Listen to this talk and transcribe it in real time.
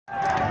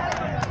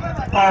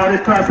और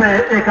इस तरह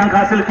से एक अंक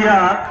हासिल किया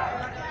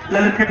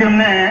ललित की टीम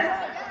ने।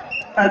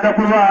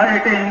 पूर्वा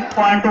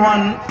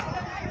 18.1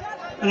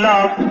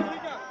 लव।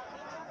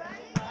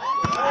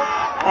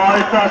 और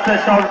इस तरह से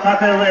शॉट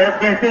उठाते हुए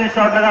बेहतरीन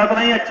शॉट लगा तो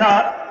नहीं,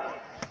 अच्छा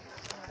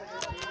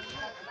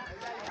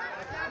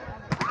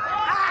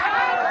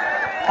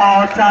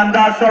और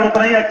शानदार शॉट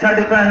उतना ही अच्छा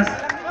डिफेंस।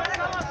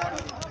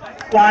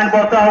 पॉइंट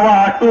बढ़ता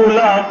हुआ 2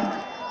 लव।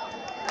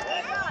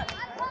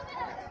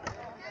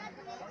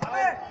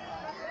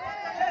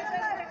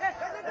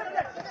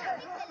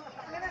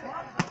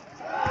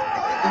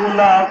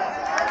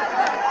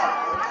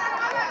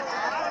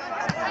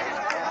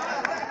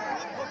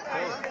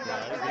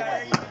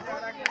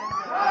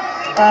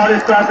 और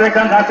इस तरह से एक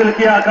अंक हासिल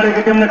किया खड़े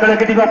की टीम ने। खड़े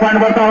की टीम का पॉइंट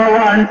बढ़ता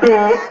हुआ 1-2।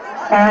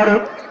 और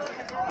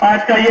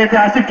आज का ये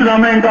ऐतिहासिक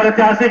टूर्नामेंट और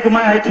ऐतिहासिक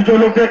मैच जो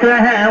लोग देख रहे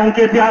हैं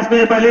उनके इतिहास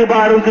में पहली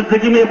बार, उनकी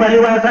जिंदगी में पहली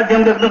बार ऐसा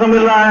गेम देखने को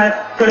मिल रहा है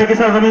खड़े की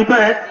सरजमीन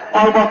पे।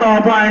 और बढ़ता हुआ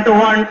पॉइंट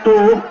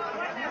 1-2।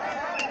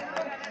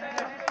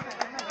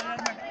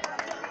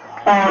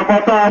 और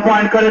बढ़ता हुआ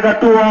पॉइंट करेगा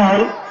 2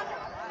 ऑल।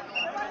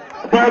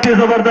 बहुत ही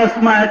जबरदस्त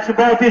मैच,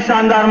 बहुत ही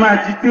शानदार मैच,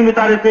 जितनी भी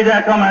तारीफ की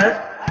जाए कम है।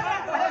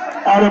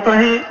 और उतना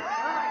ही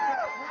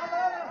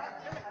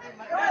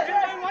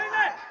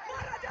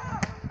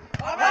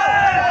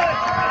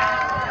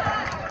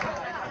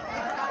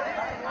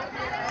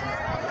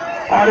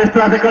और इस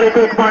तरह से कड़ी को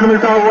एक पॉइंट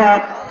मिलता हुआ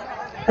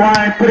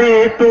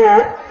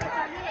 0.32।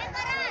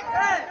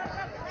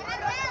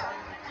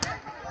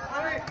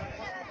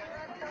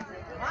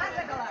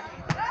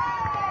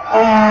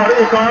 और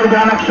एक और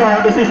भयानक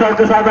शॉट, इसी शॉट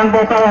के साथ अंक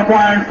बढ़ता हुआ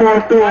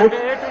 0.42।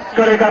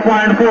 कड़ी का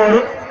 0.4,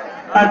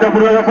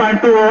 आदित्यपुरा का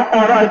 0.2।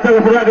 और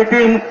आदित्यपुरा की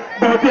टीम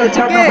बहुत ही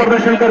अच्छा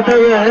प्रदर्शन करते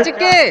हुए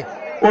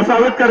वो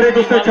साबित कर रही है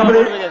उससे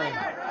छबड़ी।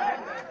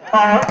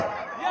 और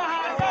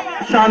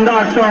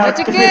शानदार शॉट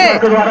किसी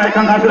के द्वारा एक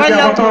अंक हासिल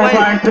किया होता है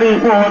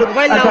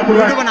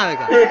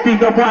 0.34। एक टीम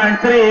का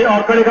 0.3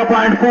 और कड़ी का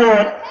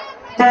 0.4।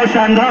 बहुत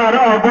शानदार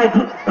और बहुत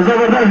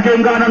जबरदस्त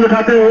गेम का आनंद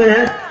उठाते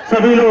हुए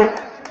सभी लोग।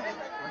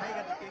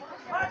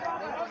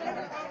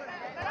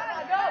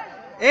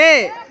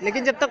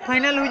 लेकिन जब तक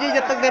फाइनल हुई जाए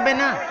जब तक देवे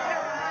ना।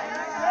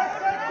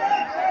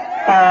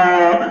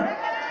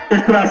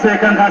 इस तरह से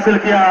एक अंक हासिल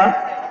किया,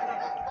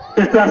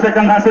 इस तरह से एक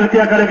अंक हासिल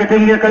किया कड़ी की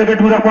टीम ने। कड़ी की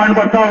टीम का पॉइंट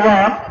बढ़ता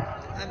हुआ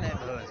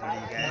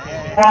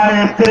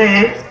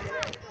 5-3।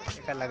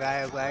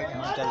 लगाया हुआ है कि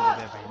हम चल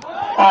देते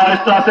भाई। और इस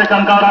तरह से एक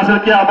अंक और हासिल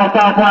किया,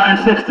 बढ़ता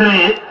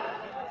 0.63।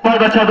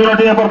 बहुत अच्छा दोनों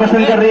टीमें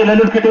प्रदर्शन कर रही है।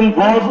 ललित की टीम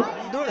बहुत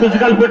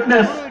फिजिकल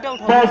फिटनेस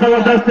बहुत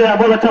जबरदस्त है,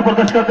 बहुत अच्छा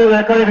प्रदर्शन करते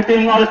हुए कड़ी की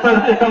टीम। और इस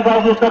तरह एक अंक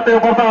और यूज करते हुए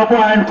बढ़ता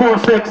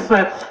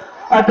 0.46।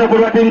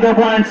 आदित्यपुरा टीम का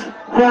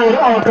 0.4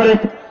 और कड़ी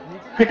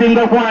की टीम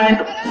का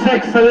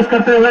 0.6 सर्विस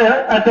करते हुए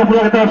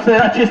आदित्यपुरा की तरफ से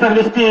अच्छी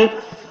सर्विस की।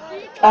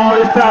 और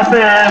इस तरह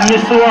से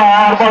मिस हुआ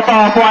और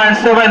बढ़ता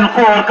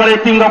 0.74। कड़ी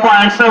टीम का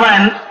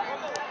 0.74।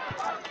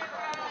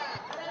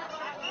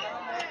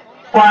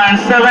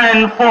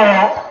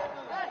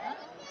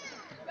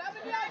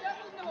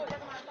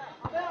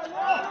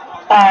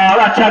 और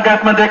अच्छा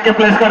गैप में देख के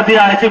प्लेस कर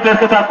दिया। इसी प्लेस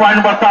के साथ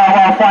पॉइंट बढ़ता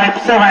हुआ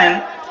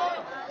 5-7।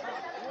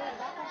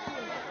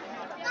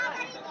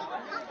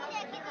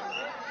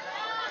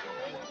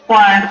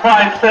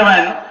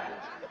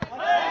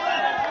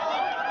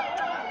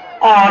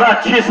 और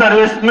अच्छी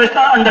सर्विस मिस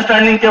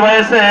अंडरस्टैंडिंग की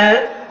वजह से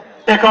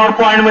एक और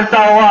पॉइंट मिलता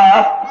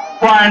हुआ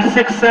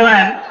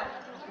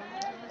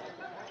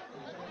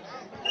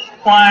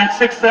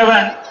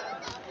 0.67।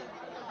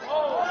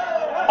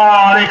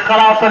 और एक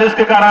खराब सर्विस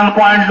के कारण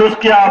पॉइंट लूज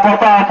किया,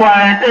 बढ़ता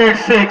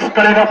 0.86।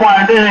 करेगा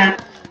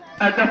 0.8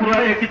 ऐसा पूरा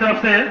एक की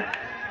तरफ से।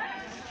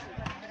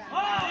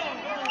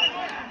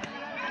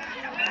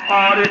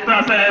 और इस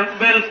तरह से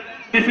well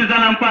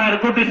decision umpire,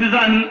 good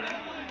decision.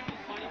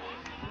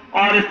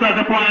 और इस तरह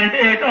से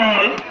 0.8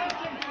 all.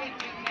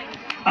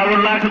 I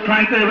would like to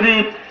thank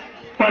every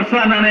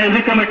person and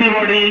every committee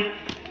body.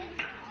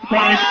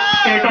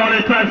 0.8 और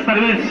इस तरह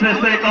सर्विस से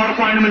एक और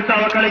पॉइंट मिलता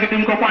हुआ कड़ी की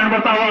टीम को। पॉइंट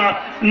बढ़ता हुआ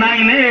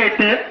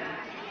 9-8।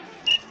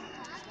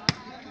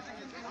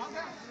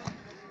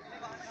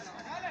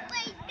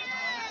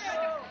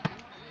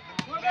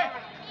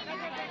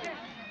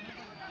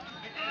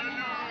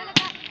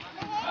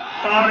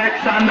 और एक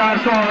शानदार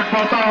शॉट,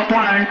 बढ़ता हुआ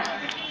पॉइंट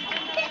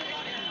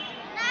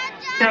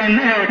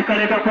 10-8।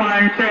 कड़ी का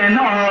 0.10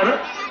 और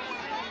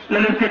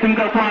ललित की टीम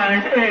का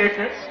 0.8।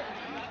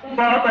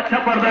 बहुत अच्छा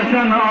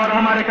प्रदर्शन और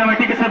हमारे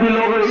कमेटी के सभी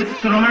लोग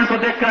इस टूर्नामेंट को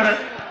देखकर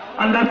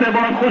अंदर से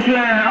बहुत खुश हुए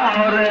हैं।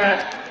 और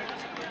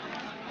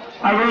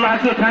I would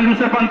like to thank you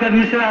से पंकज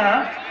मिश्रा,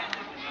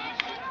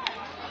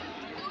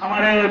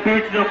 हमारे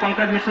बीच जो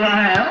पंकज मिश्रा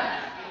हैं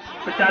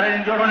बेचारे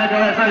इंजोर होने की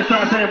वजह से इस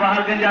तरह से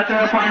बाहर गिर जाते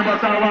हुए पॉइंट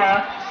बढ़ता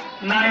हुआ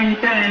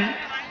 9-10।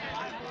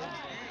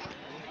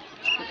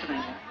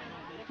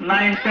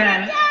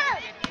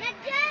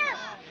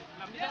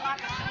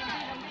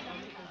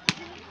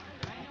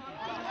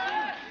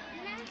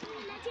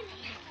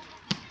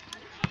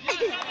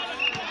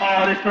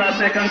 और इस तरह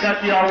से कंकर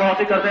की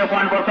आवाज़ी करते हुए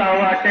पॉइंट बढ़ता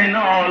हुआ 10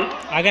 ऑल।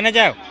 आगे न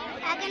जाओ।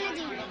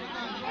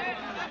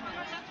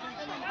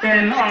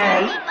 10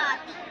 ऑल।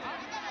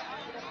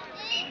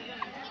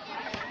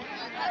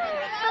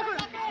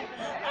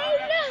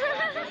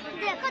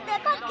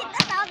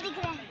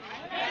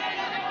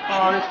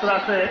 और इस तरह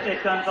से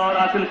एक अंक और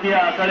हासिल किया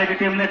कड़े की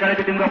टीम ने। कड़े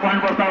की टीम का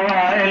पॉइंट बढ़ता हुआ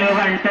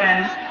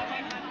 11-10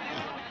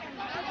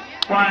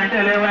 पॉइंट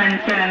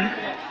 11-10।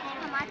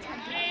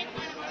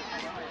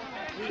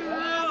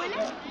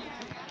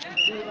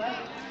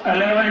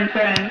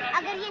 11-10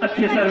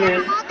 अच्छी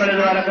सर्विस कड़े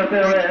द्वारा करते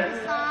हुए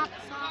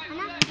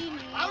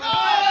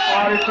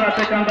और इस तरह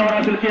से एक अंक और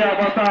हासिल किया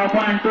बढ़ता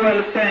पॉइंट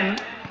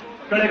 12-10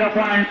 कड़े का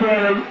पॉइंट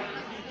 12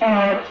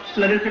 और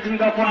ललित की टीम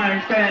का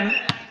पॉइंट 10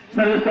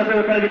 सर्विस करते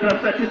हुए कड़े की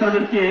तरफ से अच्छी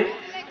सर्विस की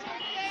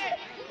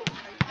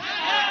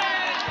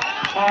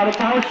और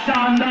बहुत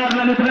शानदार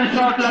ललित ने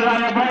शॉट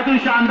लगाया, बहुत ही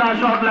शानदार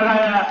शॉट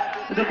लगाया।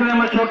 दिखने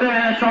में छोटे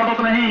हैं, शॉट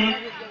उतना ही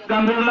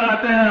गंभीर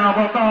लगाते हैं।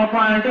 बढ़ता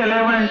पॉइंट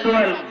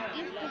 11-12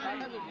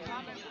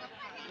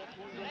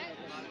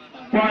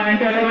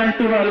 पॉइंट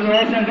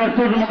 11-12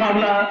 शंकरपुर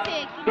मुकाबला।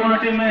 दोनों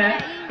टीमें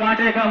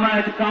कांटे का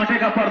मैच, कांटे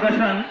का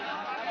प्रदर्शन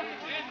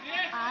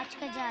आज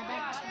का ज्यादा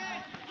अच्छा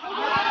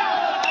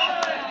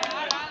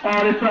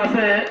और इस तरह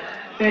से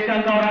एक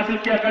अंक और हासिल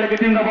किया कड़े की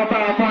टीम का।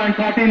 बढ़ता पॉइंट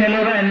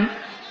 13-11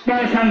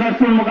 बहुत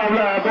शानदारपूर्ण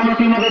मुकाबला। दोनों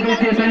टीमों के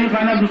बीच ये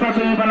सेमीफाइनल, दूसरा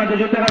सेमीफाइनल जो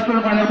जीतेगा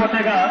सेमीफाइनल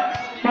पहुंचेगा।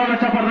 बहुत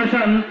अच्छा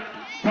प्रदर्शन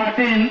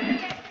 13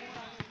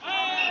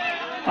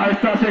 और इस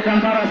तरह से एक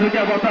अंक और हासिल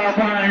किया। बढ़ता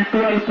पॉइंट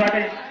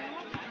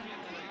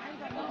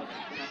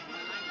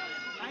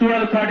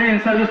 12-13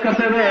 सर्विस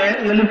करते हुए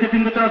ललित की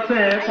टीम की तरफ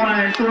से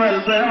पॉइंट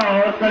 12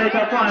 और कड़े का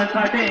पॉइंट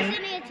 13।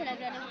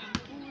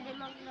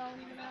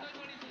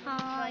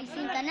 हाँ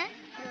इसी का ना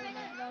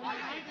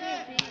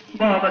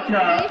बहुत अच्छा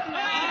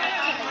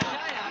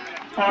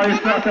और इस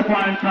तरह से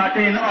पॉइंट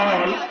 13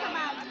 और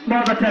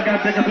बहुत अच्छा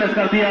गैप देकर प्लेस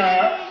कर दिया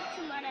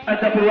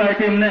अद्धपुरवाई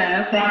टीम ने।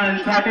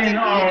 पॉइंट 13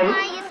 और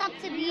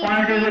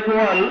पॉइंट इज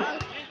इक्वल।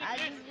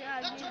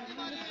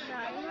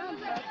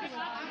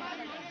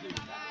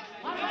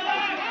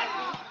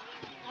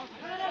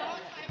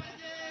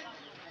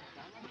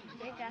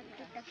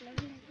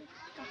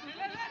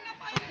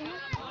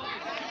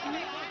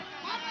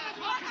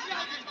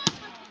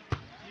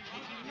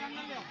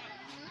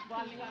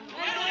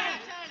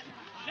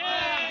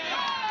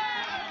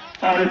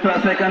 और इस तरह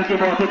सेकंड की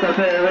बढ़ोतरी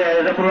करते हुए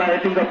अद्धपुरवाई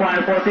टीम का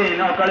पॉइंट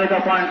 14 और कड़े का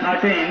पॉइंट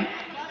 13।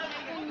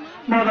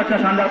 बहुत अच्छा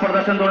शानदार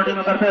प्रदर्शन दोनों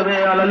टीमें करते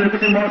हुए और ललित की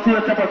टीम बहुत ही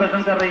अच्छा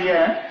प्रदर्शन कर रही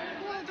है।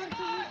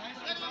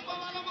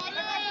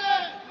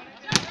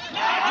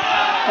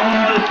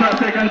 और इस तरह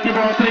सेकंड की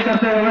बढ़ोतरी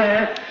करते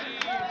हुए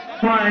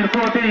पॉइंट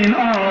 14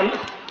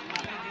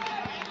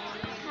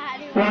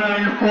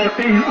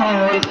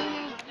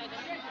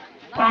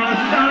 और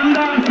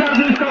शानदार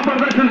सर्विस का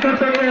प्रदर्शन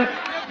करते हुए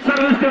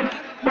सर्विस के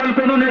बल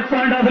पे उन्होंने एक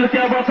पॉइंट हासिल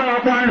किया। बता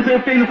पॉइंट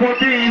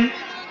 15-14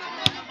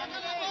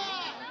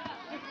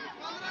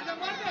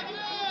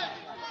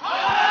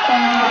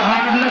 और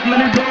हार्ड लक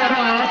ललित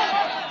द्वारा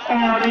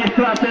और इस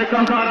तरह से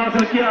कंकार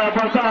हासिल किया।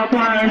 बता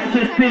पॉइंट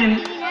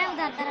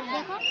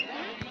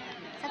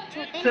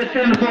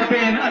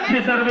 16-14 अच्छी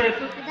सर्विस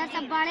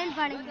सब बड़े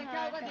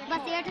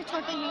बस ये तो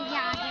छोटे नहीं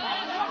आगे।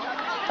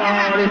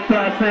 और इस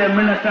तरह से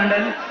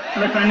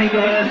अंडरस्टैंडिंग की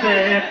वजह से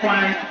एक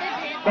पॉइंट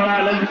बड़ा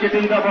ललित की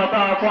टीम का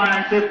बढ़ता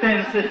पॉइंट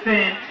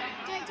 15-16।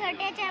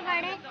 छोटे चाहे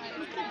बड़े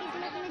इसकी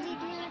किस्मत में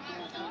जीतने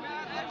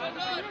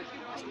होती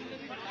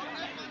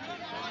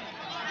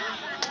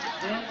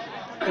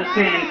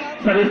है।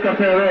 सर्विस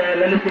करते हुए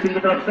ललित की टीम की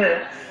तरफ से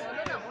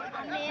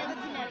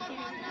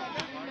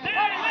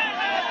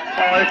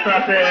और इस तरह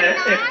से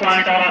एक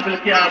पॉइंट और हासिल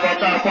किया।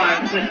 बढ़ता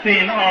पॉइंट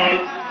 16 और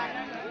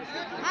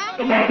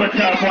तो बहुत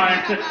अच्छा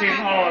पॉइंट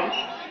 16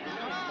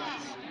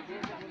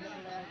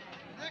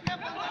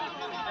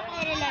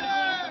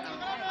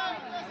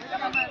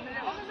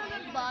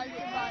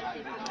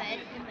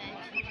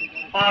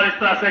 और इस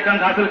तरह से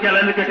अंक हासिल किया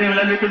ललित की टीम।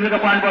 ललित की टीम का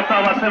पॉइंट बढ़ता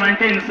हुआ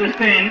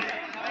 17-16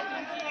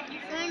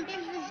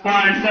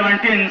 पॉइंट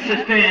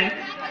 17-16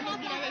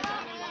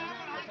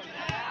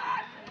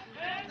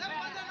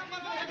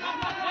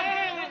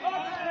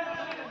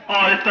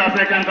 और इस तरह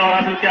से अंक और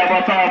हासिल किया।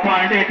 बढ़ता हुआ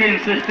पॉइंट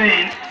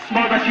 18-16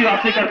 बहुत अच्छी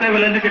वापसी करते हुए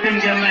ललित की टीम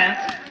गेम में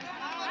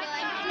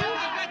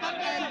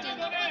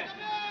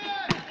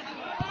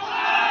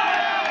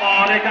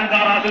और एक अंक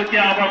और हासिल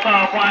किया। बढ़ता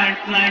हुआ पॉइंट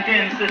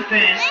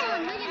 19-16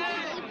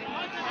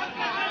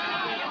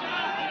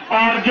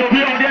 और जो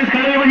भी ऑडियंस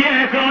खड़े हुई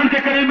है ग्राउंड के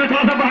करीब में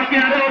थोड़ा सा बाहर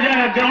किनारे हो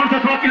जाए, ग्राउंड से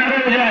थोड़ा किनारे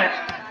हो जाए।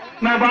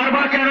 मैं बार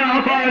बार कह रहा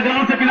हूं थोड़ा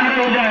ग्राउंड से किनारे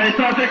हो जाए। इस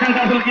तरह से अंक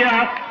हासिल किया।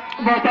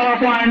 बढ़ता हुआ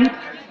पॉइंट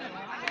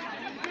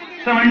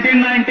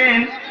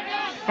 17-19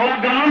 थोड़ा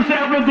ग्राउंड से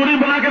आप लोग दूरी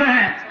बना के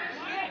रहें।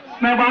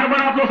 मैं बार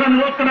बार आप लोग से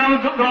अनुरोध कर रहा हूं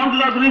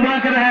ग्राउंड से दूरी बना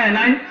के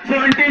रहें।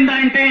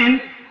 17-19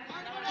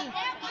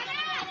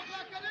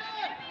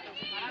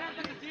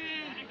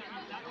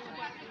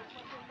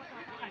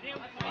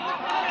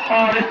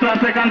 और इस तरह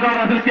से अंक और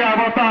हासिल किया।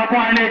 बढ़ता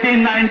पॉइंट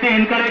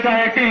 18-19 कड़े का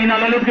 18 और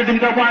ललित की टीम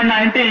का पॉइंट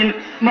 19।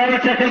 बहुत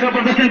अच्छा खेल का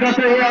प्रदर्शन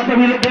करते हुए आप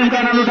सभी लोग गेम का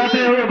आनंद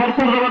उठाते हुए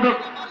भरपूर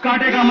जबरदस्त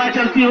कांटे का मैच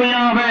चलती हुई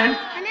यहाँ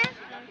पे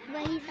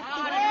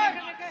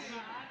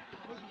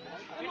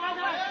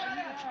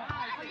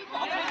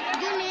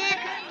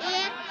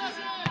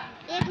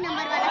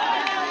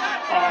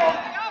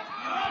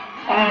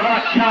और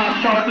अच्छा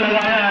शॉट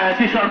लगाया है,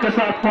 इसी शॉट के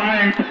साथ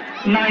पॉइंट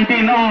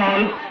 19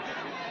 ऑल।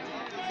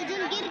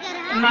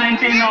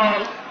 19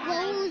 ऑल। वो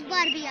उस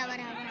बार भी आ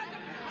बराबर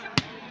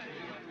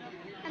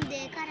हम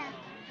देखा रहा।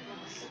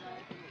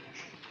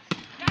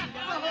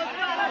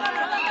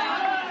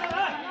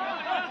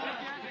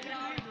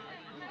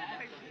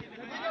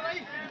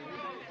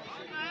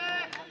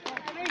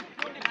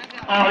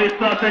 और इस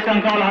तरह से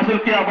कंकाल हासिल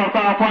किया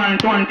पड़ता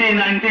पॉइंट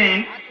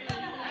 20-19।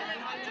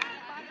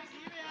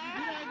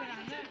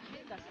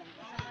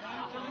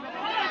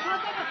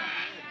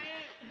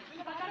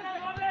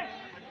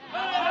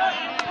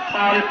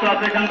 और इस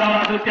तरह से कंकाल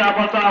हासिल किया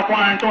पड़ता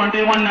पॉइंट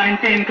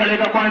 21-19। कड़े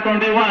का पॉइंट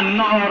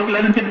 21 और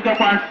लेनिन सिटी का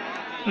पॉइंट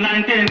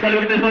 19।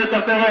 कड़े की सर्विस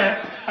करते हुए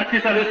अच्छी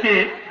सर्विस की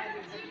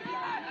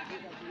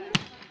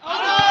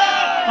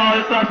और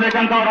इस तरह से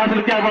कंकाल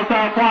हासिल किया पड़ता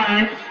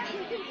पॉइंट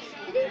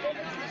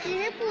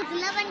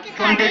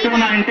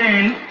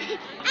 22-19।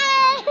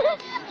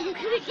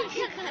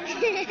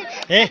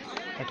 ए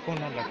लटको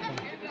ना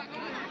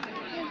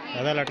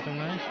ज्यादा लटको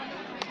ना।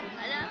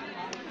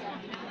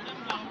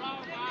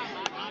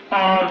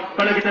 और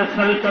कड़े की तरफ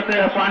सर्विस करते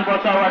हैं पॉइंट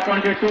पड़ता हुआ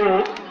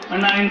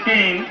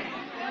 22-19।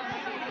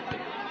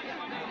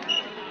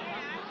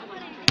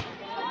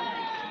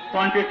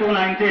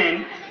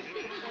 22-19।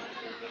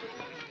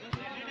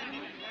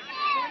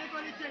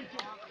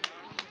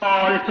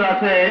 और इस तरह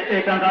से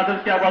एक अंक हासिल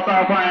किया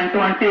पड़ता पॉइंट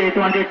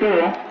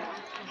 20-22।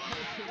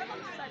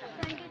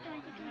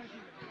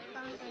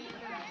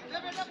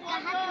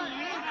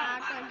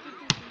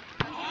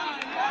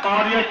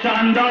 और ये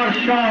शानदार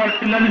शॉट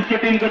ललित की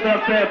टीम की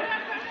तरफ से,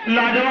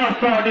 लाजवाब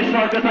शॉट। इस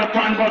शॉट के साथ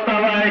पॉइंट पड़ता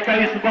हुआ है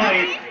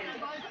 21-22।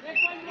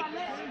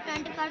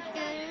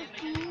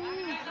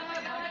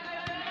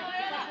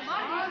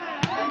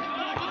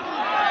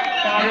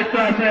 और इस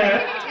तरह से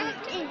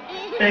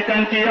एक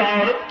अंक की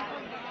और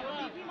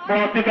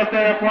बहुत ही करते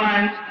हैं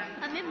पॉइंट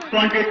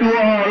 22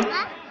 ऑल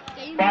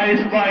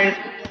 22-22।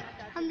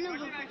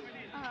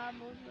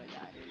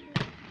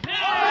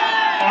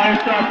 और इस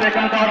तरह से एक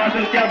अंक और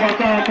हासिल किया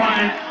पड़ता है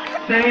पॉइंट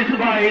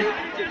 23-22।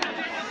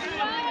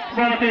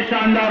 बहुत ही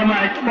शानदार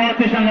मैच, बहुत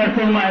ही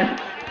संघर्षपूर्ण मैच।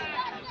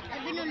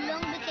 अभी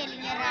लोग भी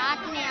खेलेंगे रात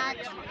में,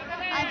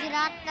 आज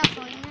रात तक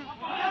होना।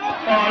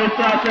 और इस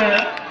तरह से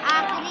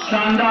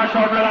शानदार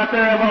शॉट लगाते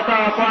हुए बता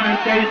पॉइंट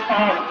 23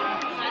 और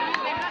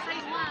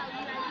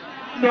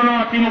दोनों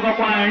टीमों का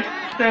पॉइंट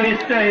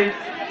 23-23।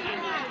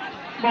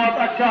 बहुत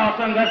अच्छा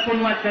संघर्षपूर्ण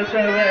मैच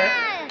खेलते हुए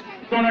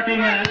दोनों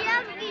टीमें।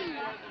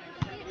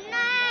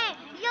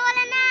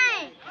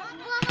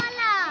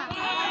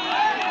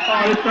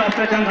 और इस तरह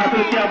से जंग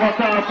हासिल किया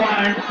बता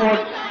point 4।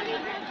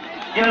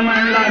 Game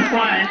and last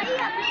point,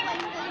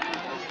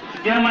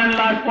 game and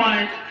last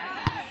point.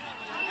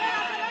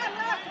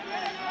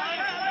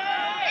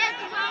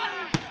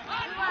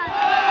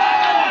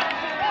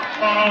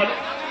 और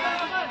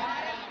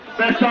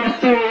best of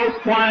 2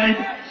 point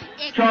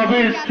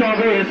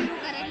 24-24।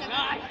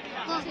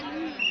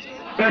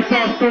 Best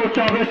of 2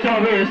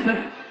 24-24।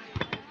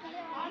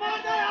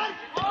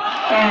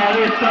 और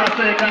इस तरह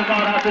से एक अंक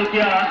और हासिल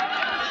किया।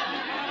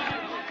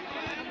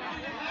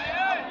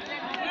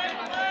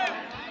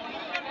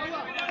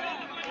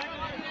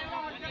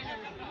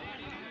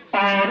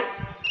 और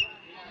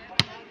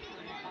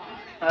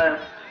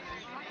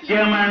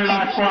गेम एंड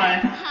लास्ट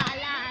पॉइंट।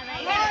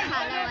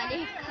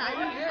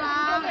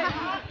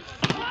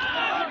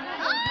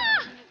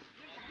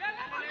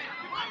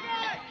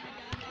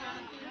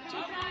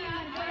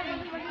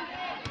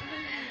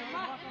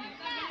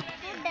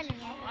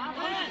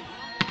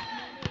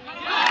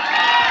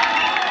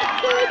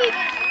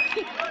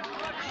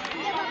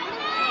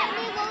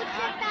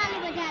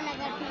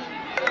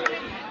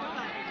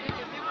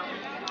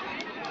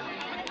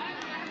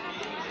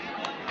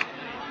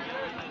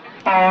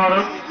 और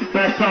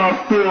बेस्ट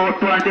ऑफ 2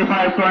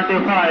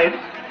 25-25।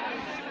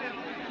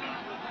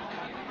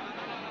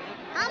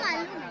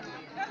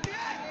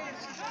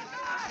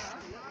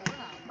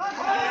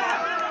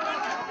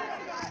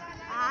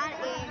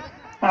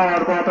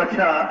 और बहुत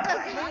अच्छा।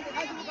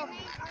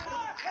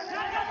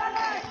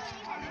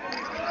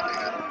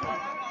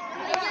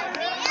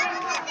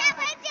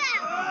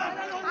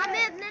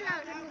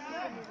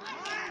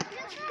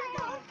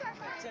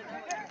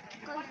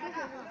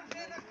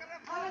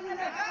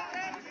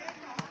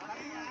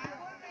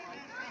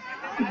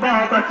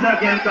 बहुत अच्छा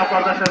गेम का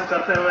प्रदर्शन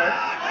करते हुए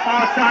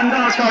और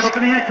शानदार शॉट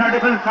अपनी है 6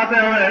 डिफेंस खाते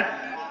हुए।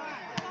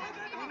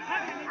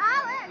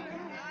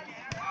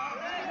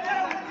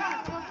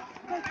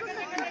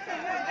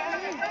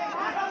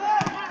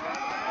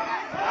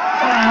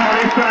 और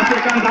इस तरह से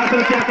कंध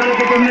हासिल किया कड़े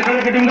की टीम ने।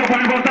 कड़े की टीम का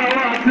पॉइंट बढ़ता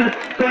हुआ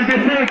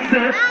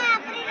 26-25।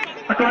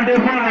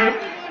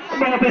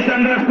 बहुत ही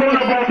संघर्षपूर्ण,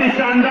 बहुत ही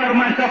शानदार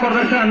मैच का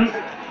प्रदर्शन।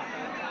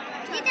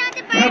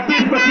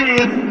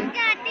 26-25।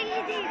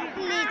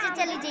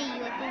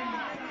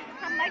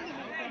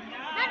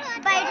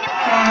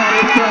 और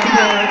इस तरह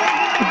से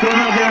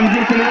दोनों गेम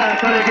जीत लिया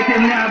कड़े की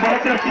टीम ने।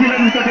 बहुत अच्छी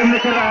ललित की टीम ने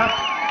खेला,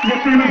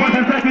 जितनी में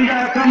प्रशंसा की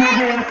जाए कम हो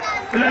गई।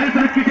 ललित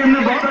की टीम ने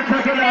बहुत अच्छा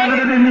खेला,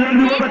 ललित इंडियन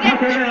भी बहुत अच्छा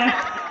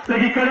खेले।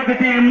 लेकिन कड़े की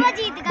टीम वो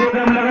जीत गया। 2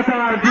 गेम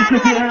लगातार जीत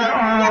चुकी है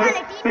और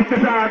इसके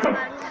साथ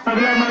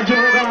अगला मैच जो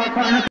होगा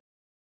फाइनल